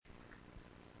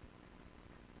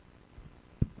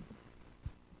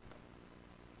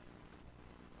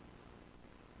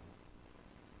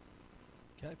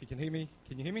If you can hear me,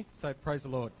 can you hear me? Say praise the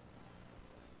Lord.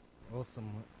 Awesome.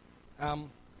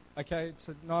 Okay,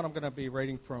 tonight I'm going to be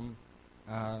reading from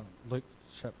Luke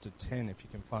chapter 10, if you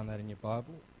can find that in your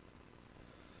Bible.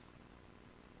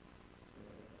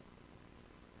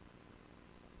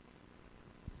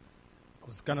 I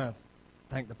was going to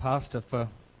thank the pastor for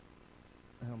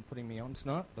putting me on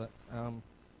tonight, but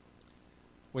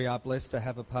we are blessed to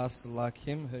have a pastor like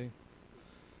him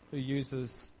who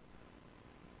uses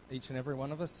each and every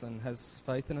one of us and has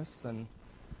faith in us, and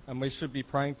we should be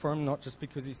praying for him, not just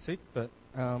because he's sick, but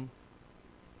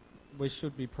we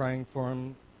should be praying for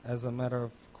him as a matter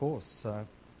of course. So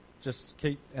just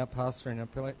keep our pastor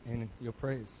in your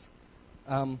prayers.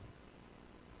 But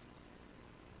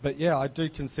yeah, I do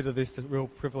consider this a real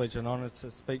privilege and honour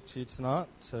to speak to you tonight,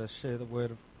 to share the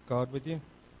Word of God with you.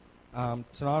 Tonight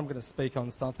I'm going to speak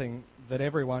on something that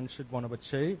everyone should want to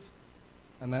achieve,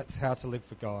 and that's how to live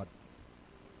for God.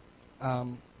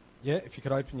 If you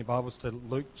could open your Bibles to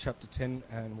Luke chapter 10,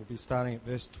 and we'll be starting at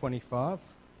verse 25.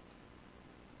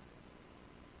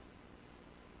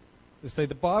 You see,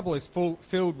 the Bible is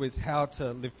filled with how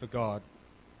to live for God.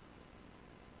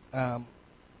 But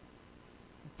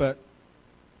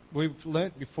we've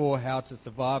learnt before how to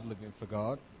survive living for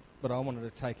God, but I wanted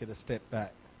to take it a step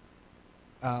back.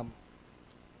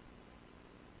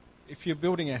 If you're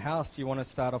building a house, you want to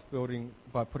start off building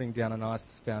by putting down a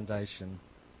nice foundation.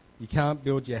 You can't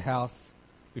build your house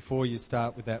before you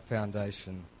start with that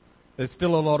foundation. There's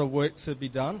still a lot of work to be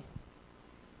done,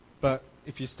 but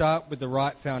if you start with the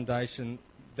right foundation,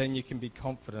 then you can be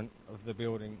confident of the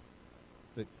building.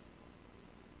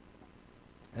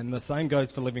 And the same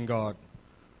goes for living God.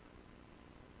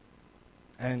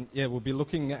 And yeah, we'll be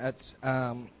looking at,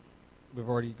 we've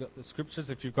already got the scriptures.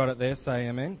 If you've got it there, say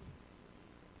amen.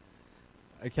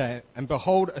 Okay, and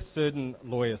behold, a certain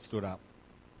lawyer stood up.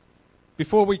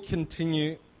 Before we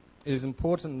continue, it is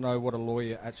important to know what a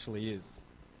lawyer actually is.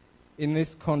 In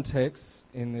this context,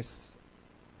 in this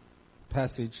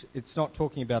passage, it's not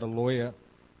talking about a lawyer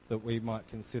that we might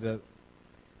consider,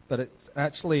 but it's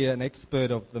actually an expert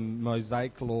of the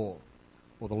Mosaic law,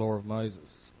 or the law of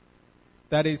Moses.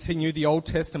 That is, he knew the Old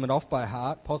Testament off by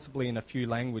heart, possibly in a few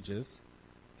languages.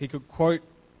 He could quote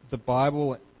the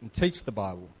Bible and teach the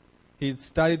Bible. He had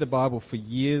studied the Bible for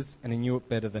years, and he knew it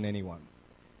better than anyone.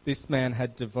 This man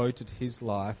had devoted his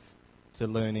life to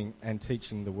learning and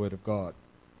teaching the Word of God.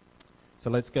 So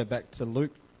let's go back to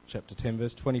Luke chapter 10,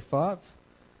 verse 25.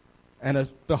 And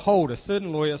behold, a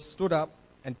certain lawyer stood up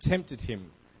and tempted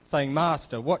him, saying,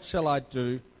 Master, what shall I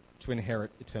do to inherit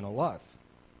eternal life?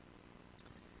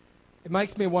 It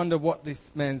makes me wonder what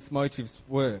this man's motives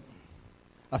were.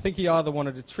 I think he either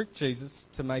wanted to trick Jesus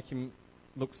to make him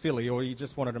look silly, or he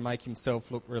just wanted to make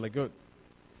himself look really good.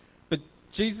 But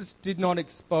Jesus did not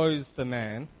expose the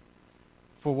man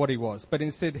for what he was, but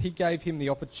instead he gave him the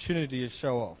opportunity to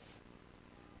show off.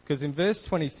 Because in verse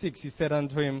 26 he said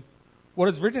unto him, What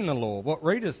is written in the law? What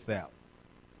readest thou?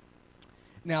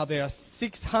 Now there are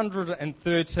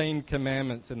 613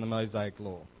 commandments in the Mosaic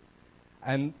law.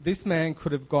 And this man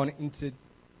could have gone into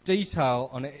detail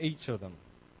on each of them.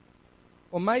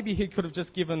 Or maybe he could have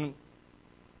just given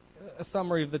a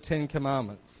summary of the 10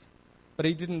 Commandments. But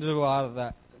he didn't do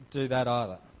that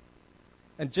either.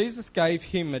 And Jesus gave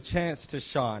him a chance to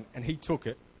shine, and he took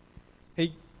it.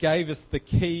 He gave us the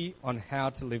key on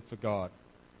how to live for God.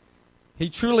 He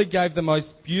truly gave the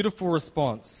most beautiful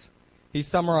response. He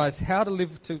summarized how to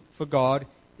live for God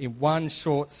in one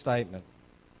short statement.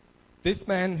 This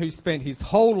man who spent his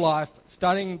whole life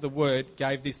studying the Word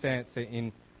gave this answer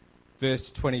in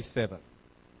verse 27.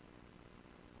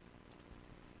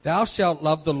 Thou shalt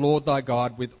love the Lord thy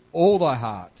God with all thy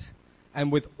heart,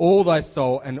 and with all thy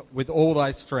soul, and with all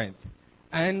thy strength,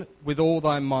 and with all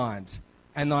thy mind,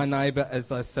 and thy neighbour as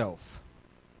thyself.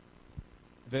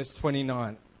 Verse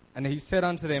 29. And he said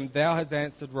unto them, Thou hast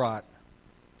answered right.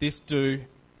 This do,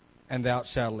 and thou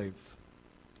shalt live.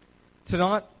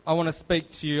 Tonight, I want to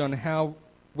speak to you on how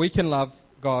we can love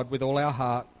God with all our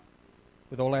heart,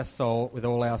 with all our soul, with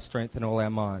all our strength, and all our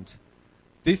mind.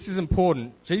 This is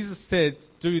important. Jesus said,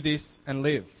 do this and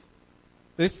live.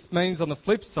 This means on the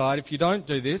flip side, if you don't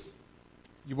do this,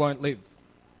 you won't live.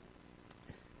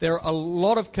 There are a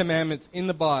lot of commandments in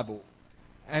the Bible,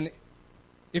 and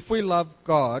if we love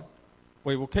God,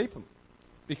 we will keep them.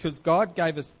 Because God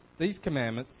gave us these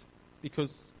commandments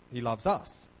because he loves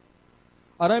us.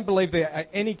 I don't believe there are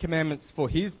any commandments for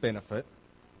his benefit,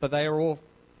 but they are all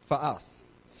for us,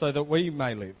 so that we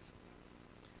may live.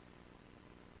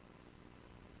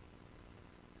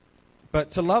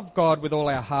 But to love God with all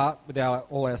our heart, with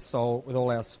all our soul, with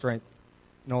all our strength,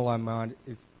 and all our mind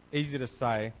is easy to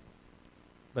say,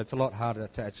 but it's a lot harder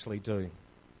to actually do.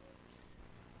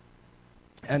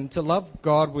 And to love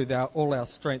God with all our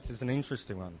strength is an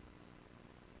interesting one.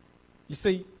 You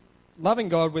see, loving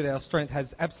God with our strength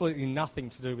has absolutely nothing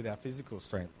to do with our physical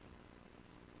strength.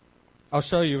 I'll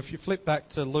show you if you flip back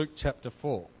to Luke chapter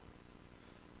 4.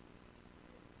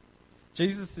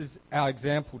 Jesus is our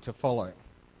example to follow.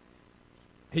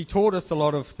 He taught us a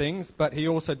lot of things, but he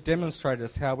also demonstrated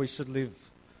us how we should live.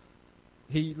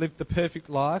 He lived the perfect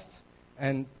life,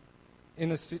 and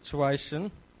in a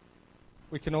situation,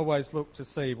 we can always look to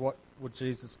see what would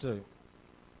Jesus do.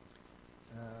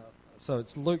 So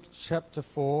it's Luke chapter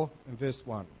 4 and verse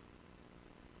 1.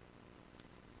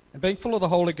 And being full of the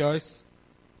Holy Ghost,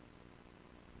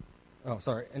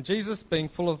 and Jesus, being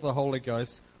full of the Holy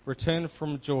Ghost, returned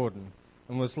from Jordan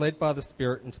and was led by the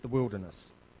Spirit into the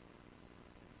wilderness,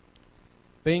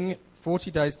 being 40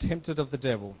 days tempted of the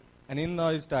devil. And in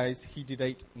those days he did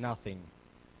eat nothing.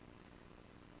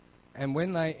 And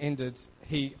when they ended,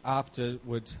 he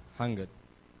afterward hungered.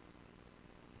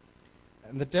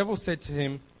 And the devil said to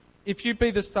him, "If you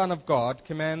be the Son of God,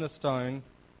 command the stone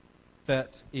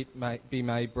that it may be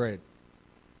made bread."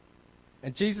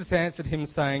 And Jesus answered him,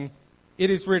 saying, "It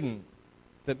is written,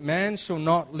 that man shall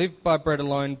not live by bread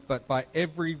alone, but by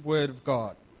every word of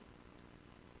God."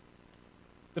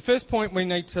 The first point we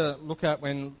need to look at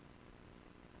when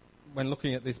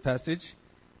looking at this passage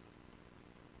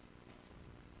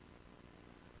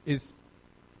is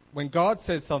when God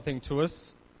says something to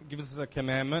us, gives us a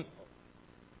commandment,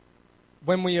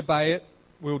 when we obey it,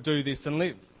 we'll do this and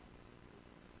live.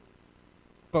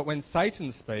 But when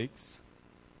Satan speaks,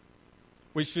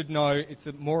 we should know it's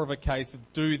more of a case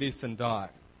of do this and die.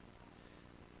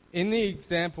 In the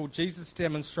example, Jesus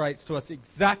demonstrates to us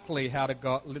exactly how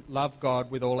to love God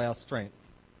with all our strength.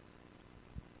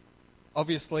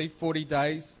 Obviously, 40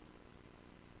 days,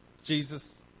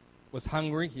 Jesus was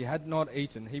hungry. He had not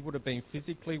eaten. He would have been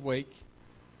physically weak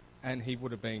and he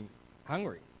would have been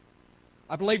hungry.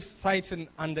 I believe Satan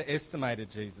underestimated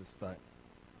Jesus, though.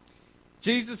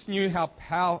 Satan knew how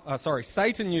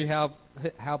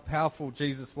powerful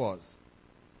Jesus was,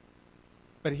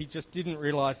 but he just didn't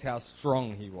realise how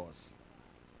strong he was.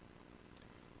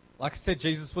 Like I said,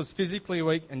 Jesus was physically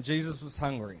weak and Jesus was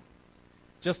hungry.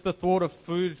 Just the thought of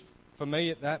food for me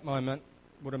at that moment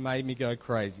would have made me go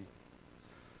crazy.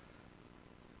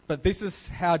 But this is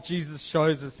how Jesus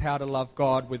shows us how to love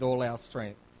God with all our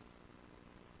strength.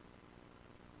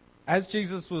 As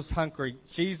Jesus was hungry,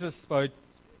 Jesus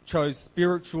chose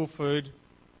spiritual food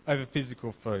over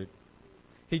physical food.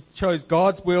 He chose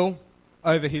God's will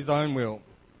over his own will.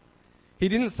 He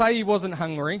didn't say he wasn't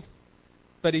hungry,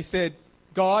 but he said,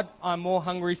 "God, I'm more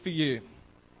hungry for you."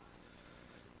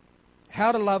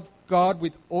 How to love God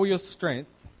with all your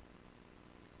strength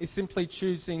is simply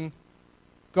choosing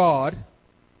God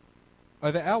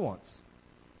over our wants.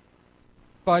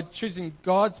 By choosing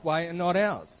God's way and not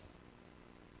ours.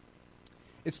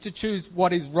 It's to choose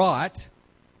what is right,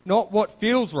 not what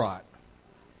feels right.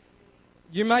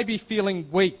 You may be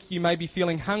feeling weak, you may be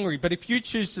feeling hungry, but if you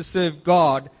choose to serve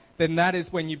God, then that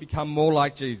is when you become more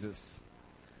like Jesus.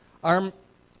 I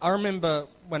remember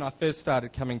when I first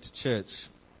started coming to church,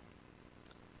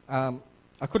 I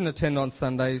couldn't attend on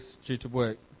Sundays due to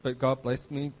work, but God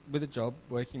blessed me with a job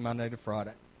working Monday to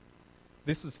Friday.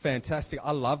 This is fantastic.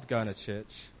 I loved going to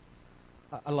church.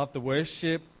 I loved the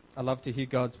worship. I loved to hear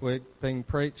God's word being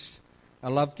preached. I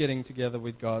loved getting together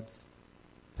with God's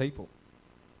people.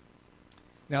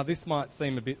 Now, this might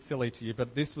seem a bit silly to you,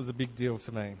 but this was a big deal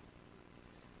to me.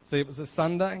 See, it was a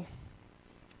Sunday,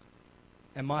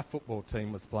 and my football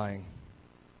team was playing.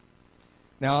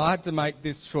 Now, I had to make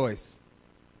this choice.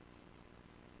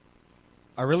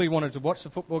 I really wanted to watch the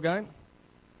football game,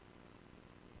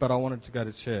 but I wanted to go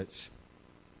to church.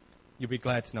 You'll be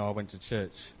glad to know I went to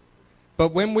church.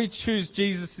 But when we choose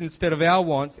Jesus instead of our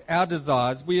wants, our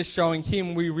desires, we are showing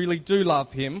him we really do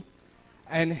love him.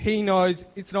 And he knows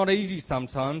it's not easy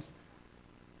sometimes,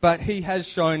 but he has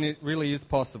shown it really is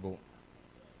possible.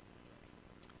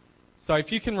 So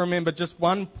if you can remember just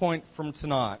one point from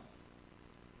tonight,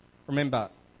 remember,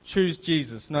 choose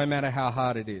Jesus no matter how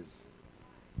hard it is.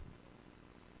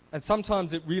 And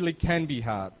sometimes it really can be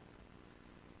hard.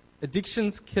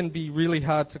 Addictions can be really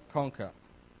hard to conquer.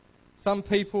 Some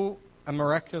people are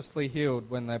miraculously healed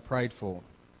when they're prayed for.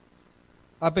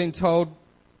 I've been told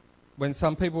when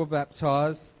some people were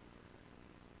baptised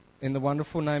in the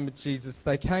wonderful name of Jesus,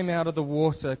 they came out of the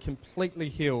water completely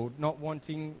healed, not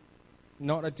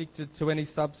addicted to any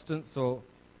substance or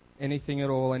anything at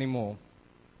all anymore.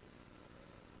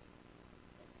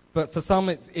 But for some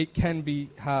it can be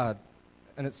hard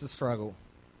and it's a struggle.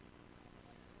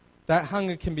 That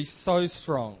hunger can be so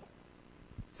strong.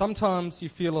 Sometimes you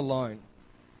feel alone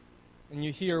and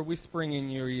you hear a whispering in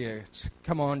your ear,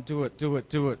 come on, do it, do it,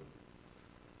 do it.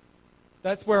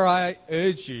 That's where I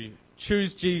urge you,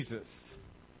 choose Jesus.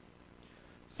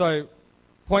 So,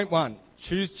 point 1,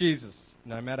 choose Jesus,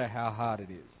 no matter how hard it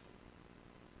is.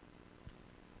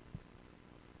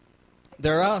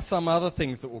 There are some other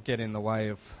things that will get in the way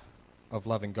of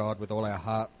loving God with all our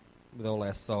heart, with all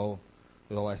our soul,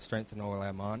 with all our strength and all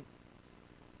our mind.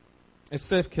 A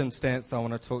circumstance I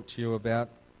want to talk to you about,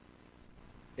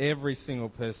 every single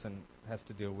person has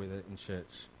to deal with it in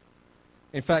church.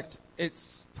 In fact,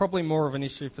 it's probably more of an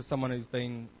issue for someone who's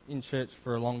been in church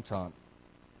for a long time.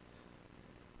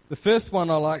 The first one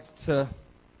I like to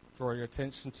draw your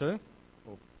attention to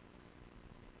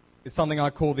is something I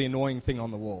call the annoying thing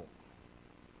on the wall.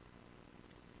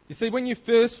 You see, when you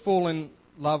first fall in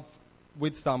love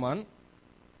with someone,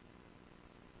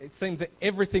 it seems that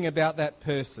everything about that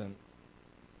person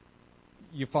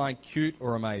you find cute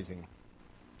or amazing.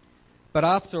 But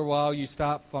after a while, you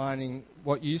start finding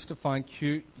what you used to find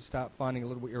cute, you start finding a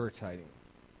little bit irritating.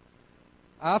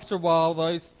 After a while,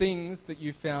 those things that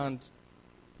you found,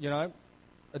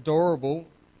 adorable,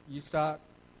 you start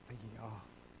thinking,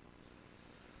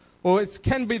 well, it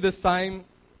can be the same.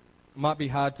 It might be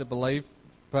hard to believe,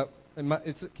 but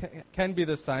it can be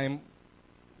the same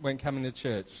when coming to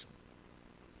church.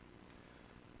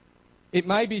 It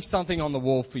may be something on the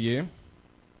wall for you.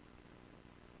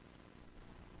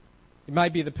 It may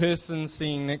be the person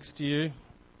singing next to you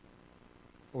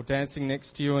or dancing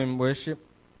next to you in worship.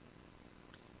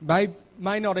 May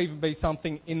not even be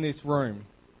something in this room.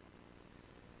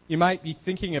 You might be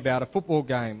thinking about a football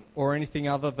game or anything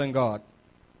other than God.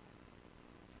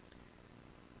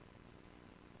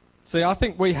 See, I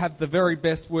think we have the very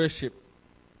best worship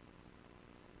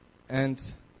and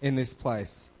in this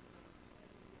place.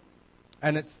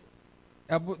 And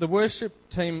the worship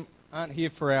team aren't here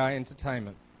for our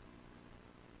entertainment.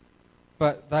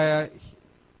 But they're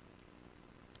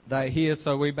here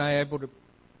so we may be able to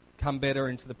come better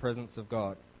into the presence of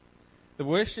God. The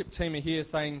worship team are here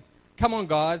saying, come on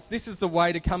guys, this is the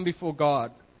way to come before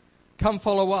God. Come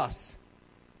follow us.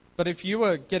 But if you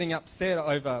were getting upset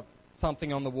over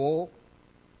something on the wall,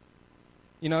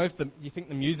 if you think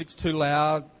the music's too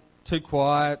loud, too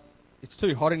quiet, it's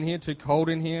too hot in here, too cold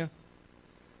in here,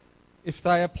 if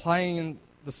they are playing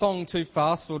the song too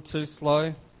fast or too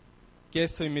slow,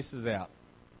 guess who misses out?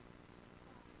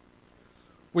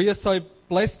 We are so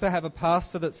blessed to have a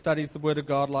pastor that studies the Word of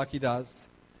God like he does,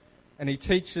 and he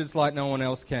teaches like no one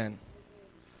else can.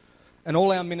 And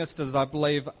all our ministers, I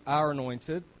believe, are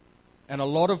anointed, and a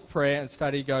lot of prayer and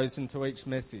study goes into each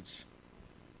message.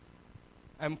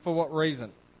 And for what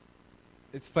reason?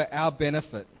 It's for our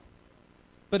benefit.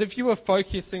 But if you are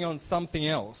focusing on something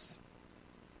else,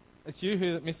 it's you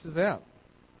who misses out.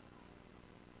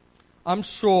 I'm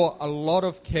sure a lot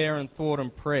of care and thought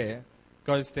and prayer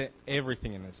goes to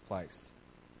everything in this place.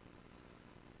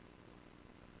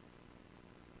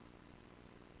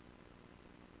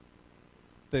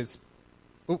 There's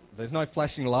no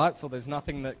flashing lights or there's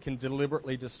nothing that can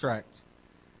deliberately distract.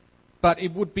 But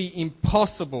it would be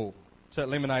impossible to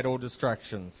eliminate all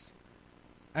distractions.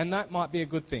 And that might be a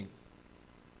good thing.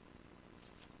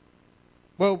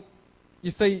 Well,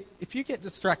 you see, if you get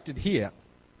distracted here,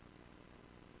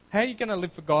 how are you going to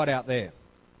live for God out there?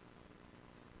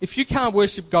 If you can't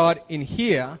worship God in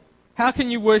here, how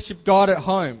can you worship God at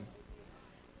home?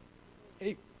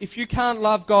 If you can't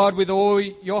love God with all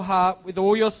your heart, with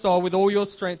all your soul, with all your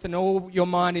strength and all your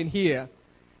mind in here,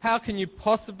 how can you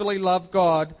possibly love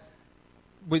God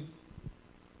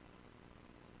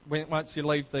once you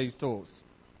leave these doors?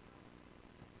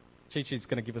 Chi-Chi's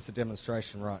going to give us a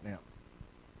demonstration right now.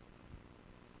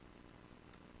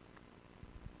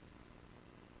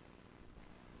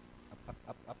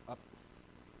 Up.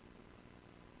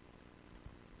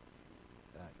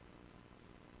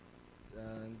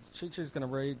 Chi-Chi's going to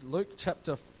read Luke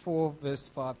chapter 4, verse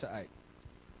 5 to 8.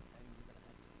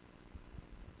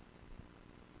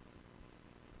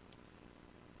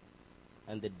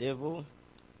 And the devil,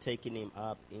 taking him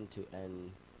up into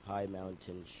an high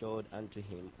mountain, showed unto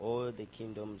him all the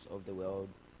kingdoms of the world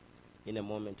in a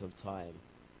moment of time.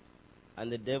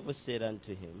 And the devil said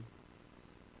unto him,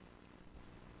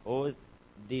 all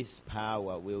this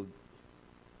power will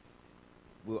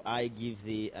I give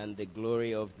thee, and the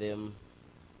glory of them,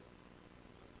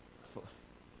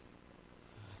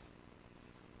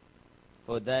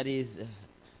 for that is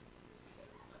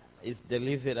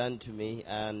delivered unto me,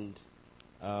 and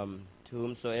to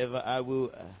whomsoever I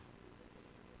will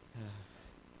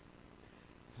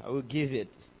give it.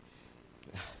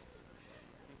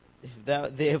 If thou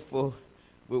therefore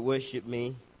wilt worship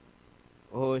me,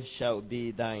 all shall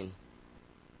be thine.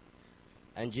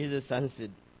 And Jesus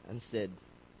answered and said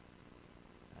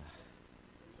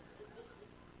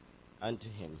unto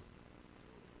him,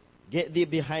 Get thee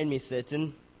behind me,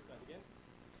 Satan.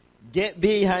 Get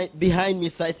behind me,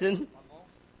 Satan.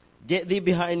 Get thee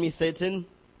behind me, Satan.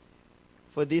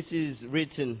 For this is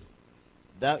written,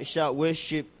 Thou shalt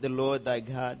worship the Lord thy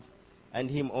God, and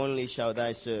him only shalt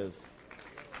thou serve.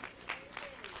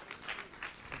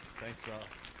 Thanks, Rob.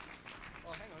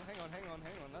 Oh, hang on.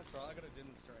 That's right. I've got to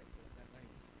demonstrate what that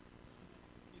means.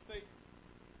 You see,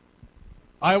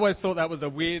 I always thought that was a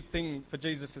weird thing for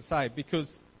Jesus to say,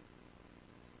 because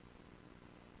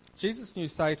Jesus knew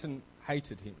Satan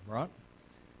hated him, right?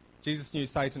 Jesus knew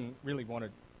Satan really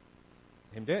wanted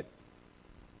him dead.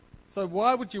 So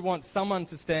why would you want someone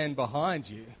to stand behind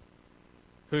you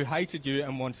who hated you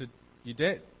and wanted you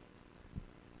dead?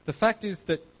 The fact is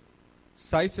that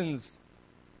Satan's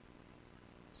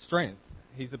strength,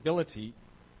 his ability,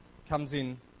 comes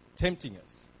in tempting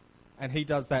us. And he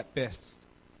does that best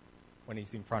when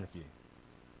he's in front of you.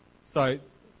 So,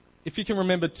 if you can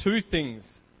remember two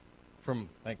things from...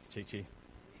 Thanks, Chi-Chi.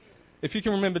 If you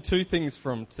can remember two things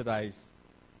from tonight's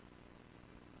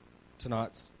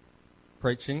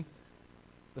preaching,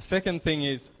 the second thing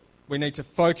is we need to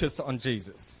focus on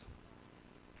Jesus.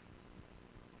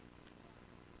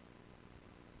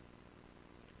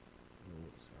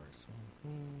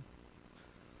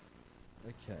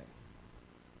 Okay.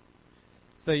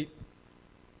 See,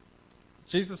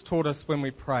 Jesus taught us when we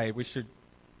pray we should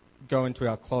go into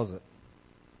our closet.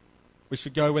 We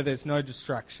should go where there's no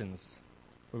distractions,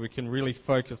 where we can really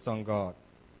focus on God.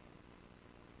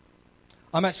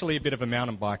 I'm actually a bit of a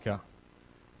mountain biker.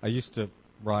 I used to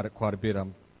ride it quite a bit. I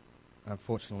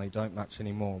unfortunately don't much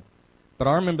anymore. But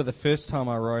I remember the first time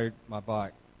I rode my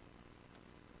bike,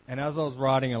 and as I was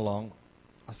riding along,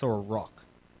 I saw a rock.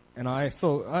 And I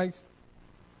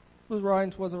was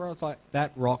riding towards the rock. I was like,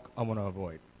 that rock I want to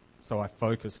avoid. So I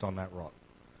focused on that rock.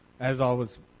 As I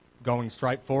was going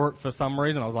straight for it for some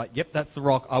reason, I was like, yep, that's the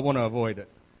rock. I want to avoid it.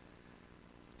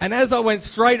 And as I went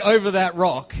straight over that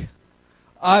rock,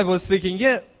 I was thinking,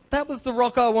 yeah, that was the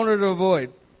rock I wanted to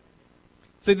avoid.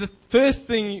 See, the first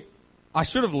thing I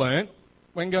should have learnt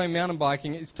when going mountain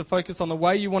biking is to focus on the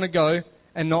way you want to go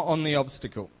and not on the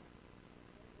obstacle.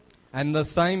 And the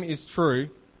same is true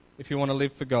if you want to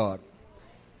live for God.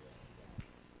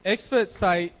 Experts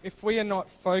say if we are not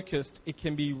focused, it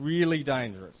can be really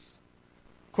dangerous.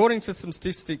 According to some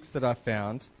statistics that I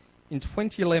found, in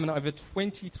 2011, over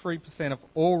 23% of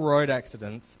all road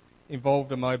accidents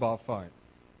involved a mobile phone.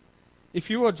 If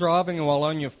you are driving while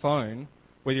on your phone,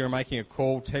 whether you're making a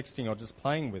call, texting, or just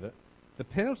playing with it, the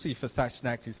penalty for such an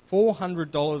act is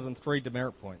 $400 and 3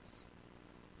 demerit points.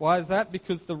 Why is that?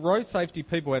 Because the road safety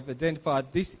people have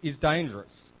identified this is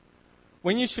dangerous.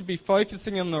 When you should be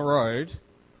focusing on the road,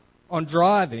 on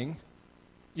driving,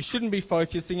 you shouldn't be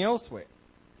focusing elsewhere.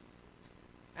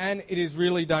 And it is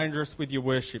really dangerous with your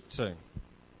worship too.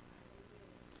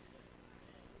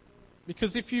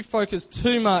 Because if you focus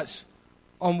too much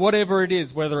on whatever it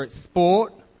is, whether it's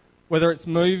sport, whether it's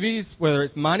movies, whether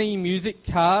it's money, music,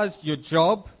 cars, your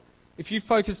job, if you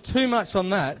focus too much on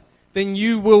that, then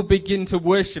you will begin to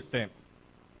worship them.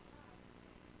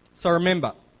 So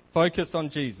remember, focus on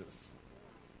Jesus.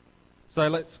 So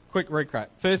let's quick recap.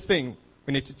 First thing,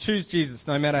 we need to choose Jesus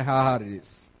no matter how hard it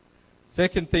is.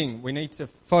 Second thing, we need to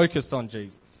focus on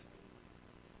Jesus.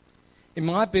 In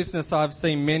my business, I've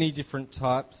seen many different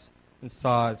types and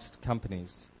sized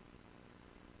companies.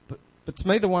 But to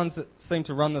me, the ones that seem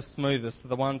to run the smoothest are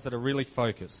the ones that are really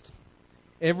focused.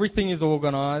 Everything is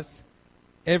organised,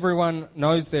 everyone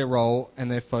knows their role,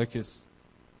 and their focus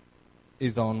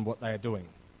is on what they are doing.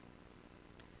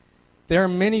 There are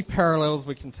many parallels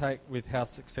we can take with a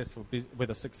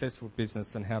successful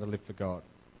business and how to live for God.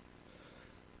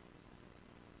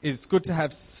 It's good to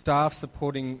have staff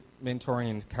supporting, mentoring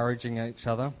and encouraging each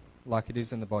other like it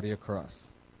is in the body of Christ.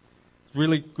 It's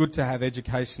really good to have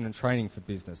education and training for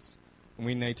business, and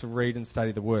we need to read and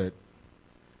study the Word.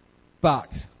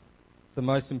 But the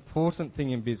most important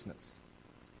thing in business,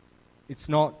 it's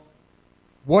not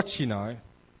what you know,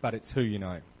 but it's who you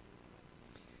know.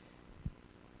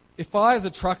 If I, as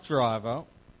a truck driver,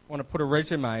 want to put a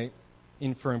resume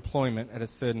in for employment at a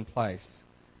certain place,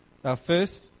 they'll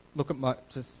first look at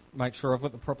just make sure I've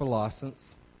got the proper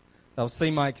license. They'll see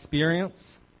my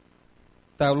experience.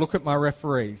 They'll look at my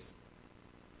referees.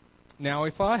 Now,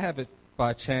 if I have it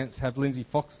by chance have Lindsay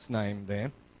Fox's name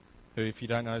there, who, if you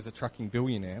don't know, is a trucking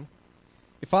billionaire,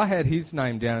 if I had his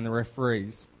name down in the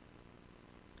referees,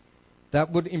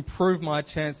 that would improve my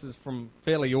chances from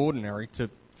fairly ordinary to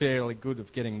fairly good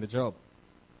of getting the job.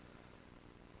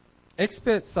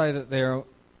 Experts say that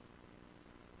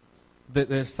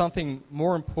there's something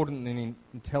more important than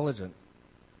intelligent.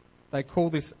 They call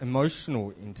this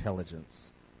emotional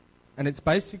intelligence. And it's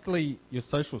basically your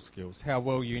social skills, how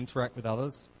well you interact with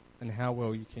others and how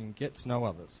well you can get to know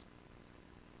others.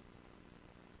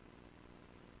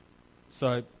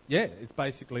 So, yeah, it's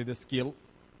basically the skill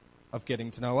of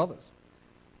getting to know others.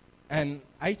 And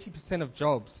 80% of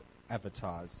jobs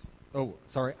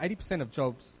 80% of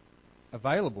jobs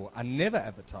available are never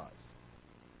advertised.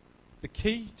 The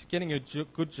key to getting a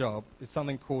good job is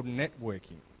something called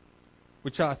networking,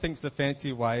 which I think is a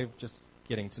fancy way of just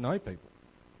getting to know people.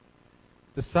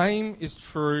 The same is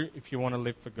true if you want to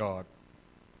live for God.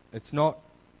 It's not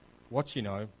what you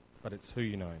know, but it's who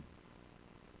you know.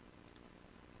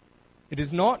 It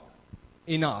is not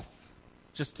enough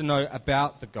just to know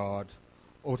about the God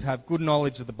or to have good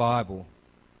knowledge of the Bible,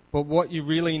 but what you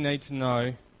really need to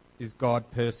know is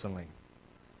God personally.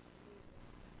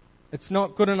 It's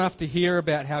not good enough to hear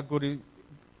about how good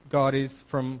God is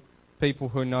from people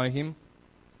who know Him,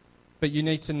 but you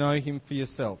need to know Him for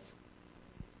yourself.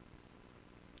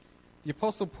 The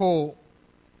Apostle Paul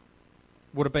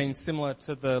would have been similar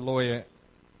to the lawyer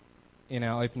in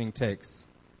our opening text.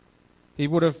 He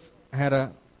would have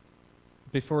had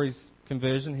before his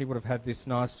conversion, he would have had this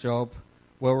nice job,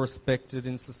 well respected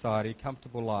in society,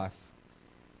 comfortable life.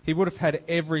 He would have had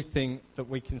everything that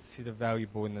we consider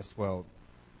valuable in this world.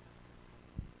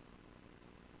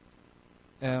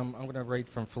 I'm going to read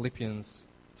from Philippians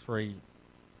 3,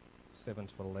 7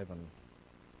 to 11.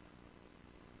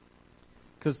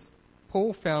 Because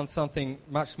Paul found something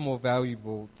much more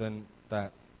valuable than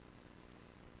that.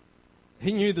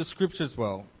 He knew the scriptures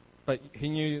well, but he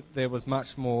knew there was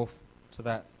much more to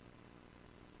that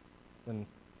than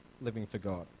living for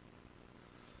God.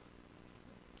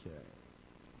 Okay.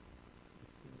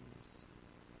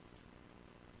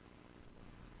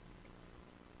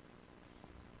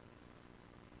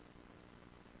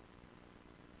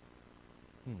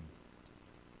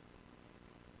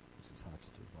 This is hard to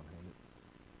do one-handed.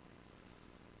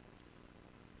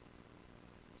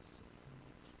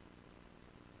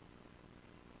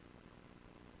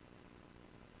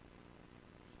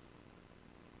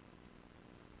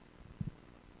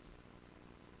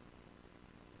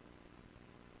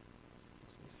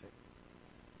 Just a sec.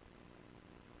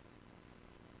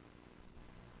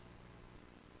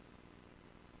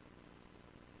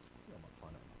 I might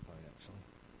find it on my phone actually.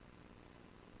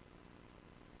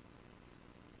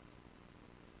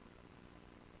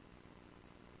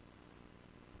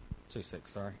 2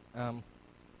 secs, sorry. Philippians.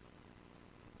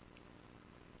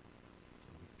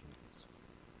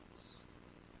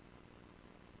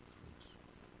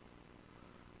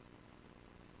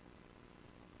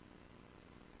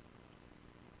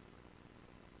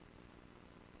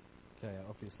 Okay,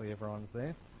 obviously everyone's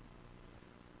there.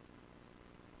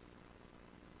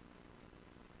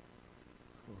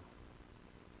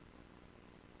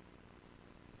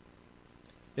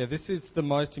 Yeah, this is the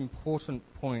most important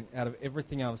point out of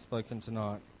everything I've spoken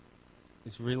tonight,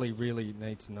 is really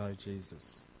need to know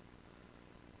Jesus.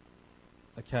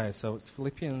 Okay, so it's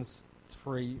Philippians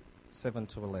 3, 7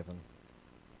 to 11.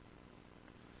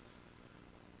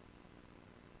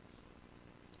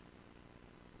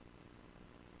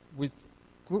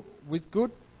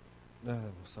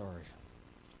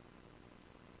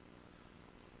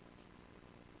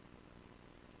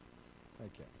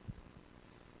 Okay.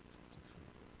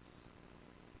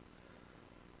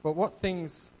 But what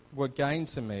things were gain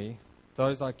to me,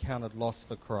 those I counted loss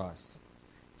for Christ.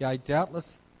 Yea,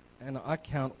 doubtless, and I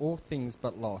count all things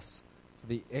but loss for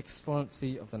the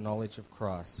excellency of the knowledge of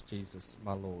Christ Jesus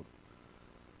my Lord,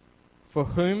 for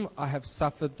whom I have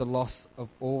suffered the loss of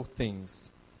all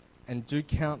things, and do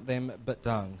count them but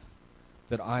dung,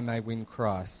 that I may win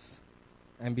Christ,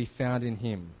 and be found in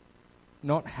him,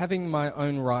 not having my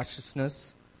own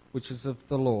righteousness, which is of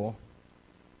the law,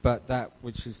 but that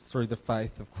which is through the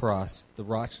faith of Christ, the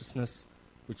righteousness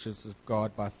which is of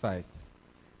God by faith,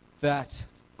 that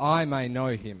I may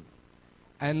know him,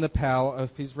 and the power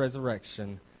of his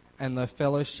resurrection, and the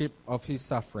fellowship of his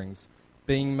sufferings,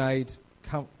 being made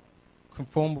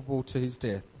conformable to his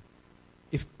death,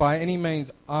 if by any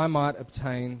means I might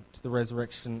obtain to the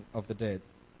resurrection of the dead.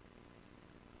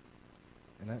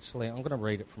 And actually, I'm going to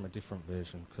read it from a different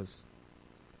version, because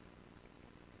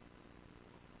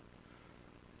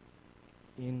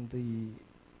in the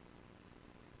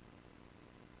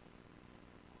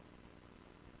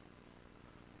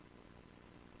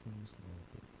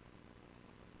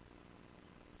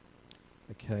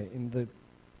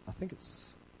I think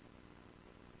it's...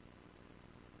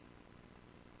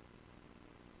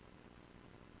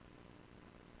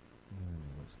 No,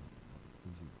 that's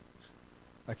not easy.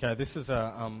 Okay, this is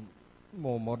a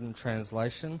more modern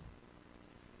translation.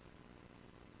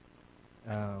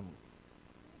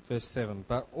 Verse 7,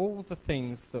 but all the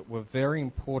things that were very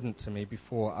important to me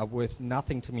before are worth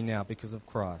nothing to me now because of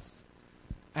Christ.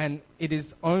 And it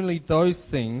is only those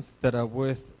things that are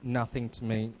worth nothing to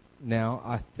me now,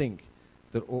 I think,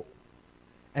 that all...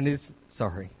 And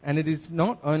it is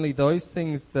not only those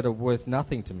things that are worth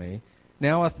nothing to me,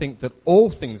 now I think that all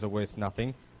things are worth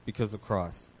nothing because of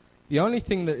Christ. The only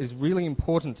thing that is really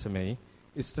important to me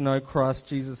is to know Christ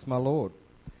Jesus my Lord.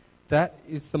 That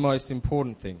is the most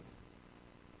important thing.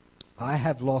 I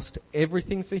have lost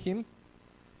everything for him,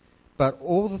 but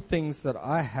all the things that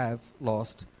I have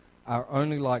lost are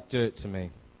only like dirt to me.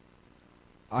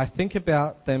 I think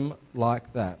about them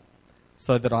like that,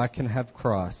 so that I can have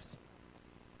Christ.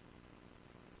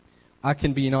 I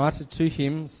can be united to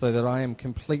him so that I am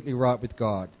completely right with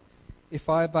God. If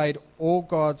I obeyed all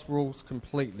God's rules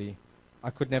completely,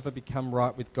 I could never become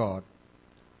right with God.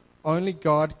 Only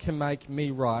God can make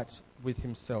me right with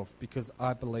himself because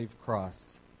I believe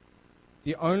Christ.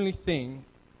 The only thing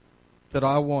that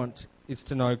I want is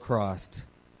to know Christ.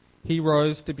 He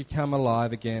rose to become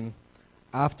alive again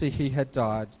after he had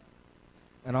died,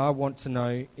 and I want to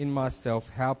know in myself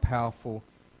how powerful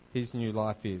his new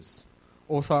life is.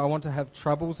 Also, I want to have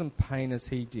troubles and pain as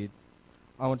he did.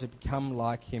 I want to become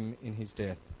like him in his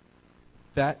death.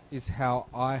 That is how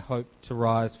I hope to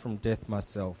rise from death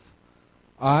myself.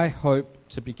 I hope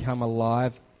to become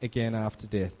alive again after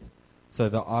death, so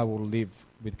that I will live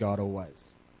with God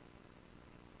always.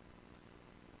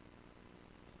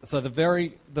 So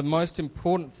the most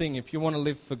important thing, if you want to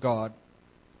live for God,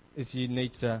 is you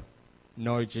need to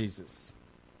know Jesus.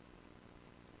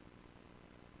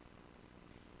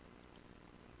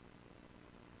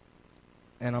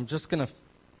 And I'm just going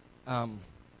to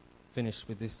finish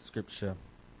with this scripture.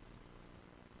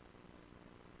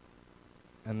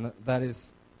 And that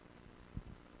is,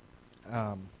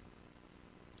 I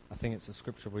think it's a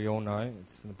scripture we all know.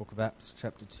 It's in the book of Acts,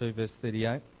 chapter 2, verse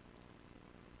 38.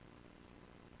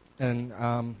 And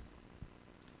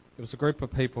it was a group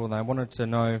of people, and they wanted to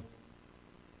know,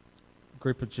 a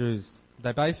group of Jews.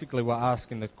 They basically were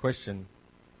asking the question,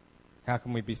 how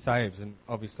can we be saved? And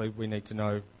obviously we need to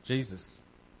know Jesus.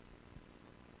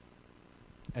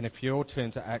 And if you all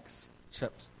turn to Acts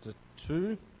chapter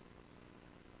 2...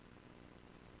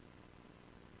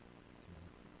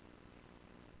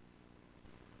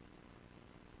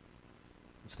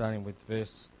 starting with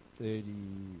verse 30.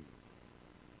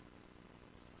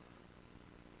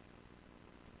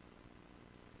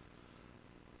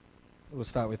 We'll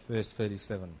start with verse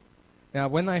 37. Now,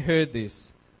 when they heard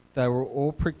this, they were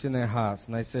all pricked in their hearts,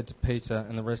 and they said to Peter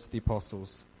and the rest of the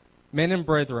apostles, "Men and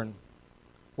brethren,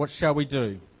 what shall we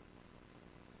do?"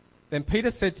 Then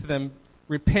Peter said to them,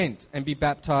 "Repent and be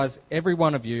baptized, every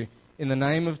one of you, in the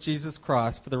name of Jesus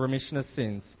Christ for the remission of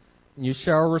sins, and you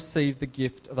shall receive the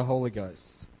gift of the Holy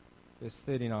Ghost." Verse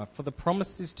 39. For the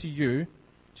promise is to you,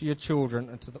 to your children,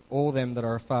 and to all them that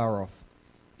are afar off,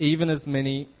 even as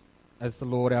many as the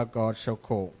Lord our God shall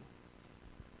call.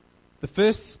 The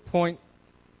first point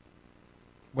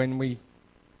when we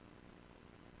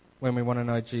want to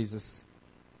know Jesus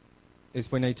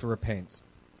is we need to repent.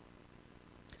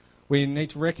 We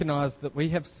need to recognize that we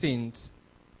have sinned,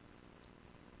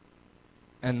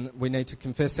 and we need to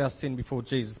confess our sin before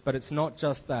Jesus. But it's not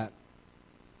just that.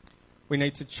 We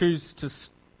need to choose to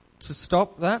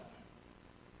stop that,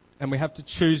 and we have to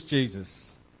choose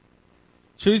Jesus.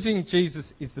 Choosing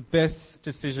Jesus is the best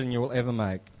decision you will ever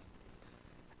make.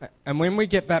 And when we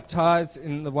get baptized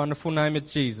in the wonderful name of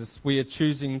Jesus, we are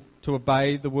choosing to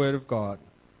obey the Word of God.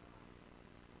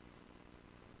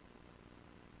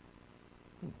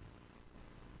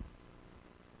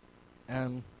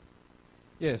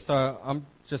 So I'm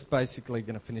just basically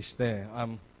going to finish there.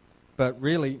 But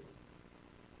really,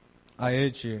 I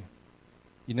urge you,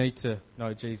 you need to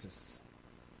know Jesus.